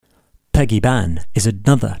Peggy Bann is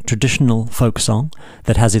another traditional folk song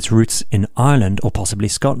that has its roots in Ireland or possibly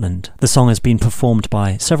Scotland. The song has been performed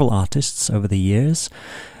by several artists over the years,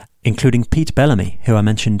 including Pete Bellamy, who I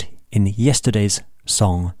mentioned in yesterday's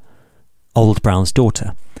song, Old Brown's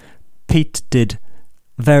Daughter. Pete did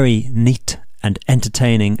very neat and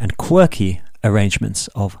entertaining and quirky arrangements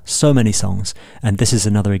of so many songs, and this is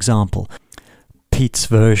another example. Pete's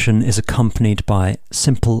version is accompanied by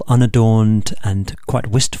simple, unadorned and quite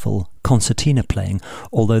wistful concertina playing,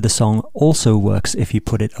 although the song also works if you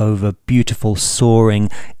put it over beautiful, soaring,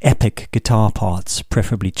 epic guitar parts,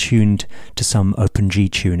 preferably tuned to some open G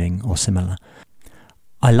tuning or similar.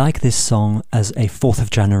 I like this song as a 4th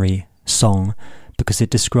of January song because it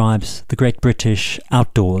describes the great British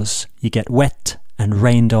outdoors. You get wet and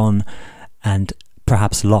rained on and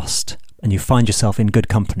perhaps lost, and you find yourself in good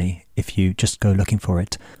company if you just go looking for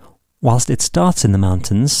it. Whilst it starts in the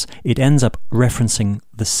mountains, it ends up referencing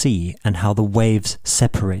the sea and how the waves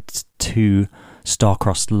separate two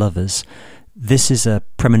star-crossed lovers. This is a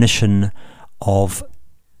premonition of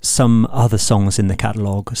some other songs in the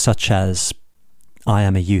catalogue, such as I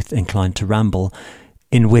Am a Youth Inclined to Ramble,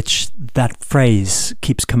 in which that phrase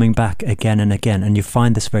keeps coming back again and again, and you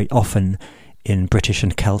find this very often in British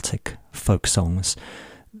and Celtic folk songs.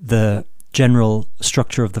 The general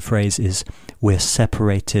structure of the phrase is, we're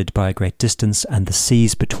separated by a great distance and the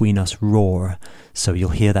seas between us roar. So you'll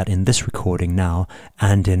hear that in this recording now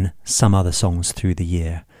and in some other songs through the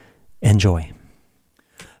year. Enjoy.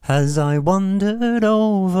 As I wandered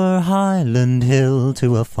over Highland Hill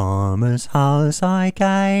to a farmer's house I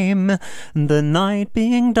came, the night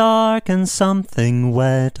being dark and something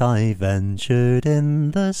wet, I ventured in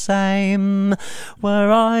the same,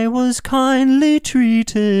 where I was kindly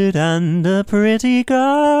treated and a pretty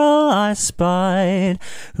girl I spied,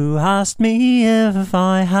 who asked me if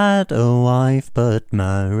I had a wife, but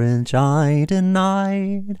marriage I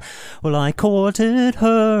denied. Well, I courted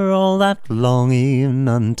her all that long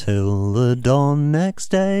evening until the dawn next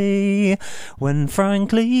day, when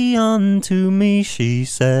frankly unto me she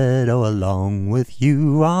said, oh, along with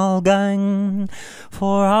you I'll gang,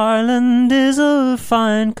 for Ireland is a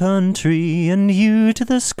fine country, and you to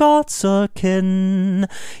the Scots are kin.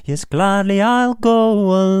 Yes, gladly I'll go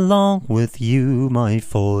along with you, my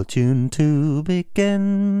fortune to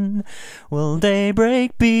begin. Well,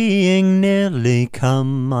 daybreak being nearly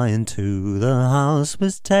come, I into the house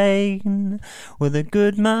was ta'en, with a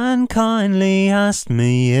good man kindly asked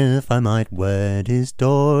me if I might wed his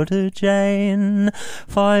daughter Jane.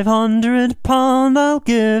 500 pound I'll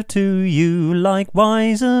give to you,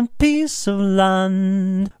 likewise a piece of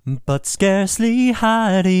land. But scarcely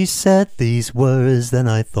had he said these words, then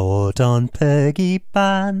I thought on Peggy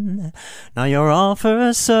Bann. Now your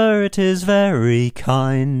offer, sir, 'tis very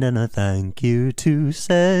kind, and a thank you too,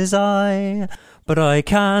 says I. But I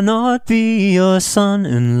cannot be your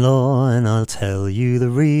son-in-law, and I'll tell you the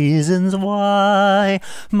reasons why.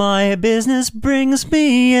 My business brings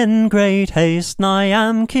me in great haste, and I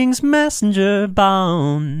am King's messenger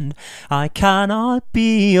bound. I cannot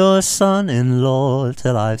be your son-in-law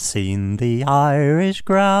till I've seen the Irish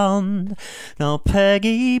ground. Now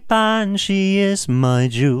Peggy Bann, she is my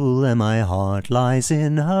jewel, and my heart lies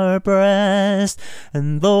in her breast,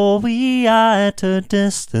 and though we at a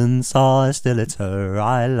distance are, still it's her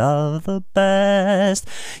I love the best.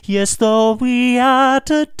 Yes, though we at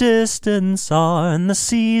a distance are, and the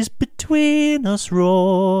seas between us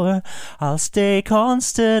roar, I'll stay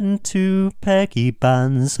constant to Peggy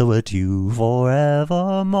Bann, so adieu forevermore.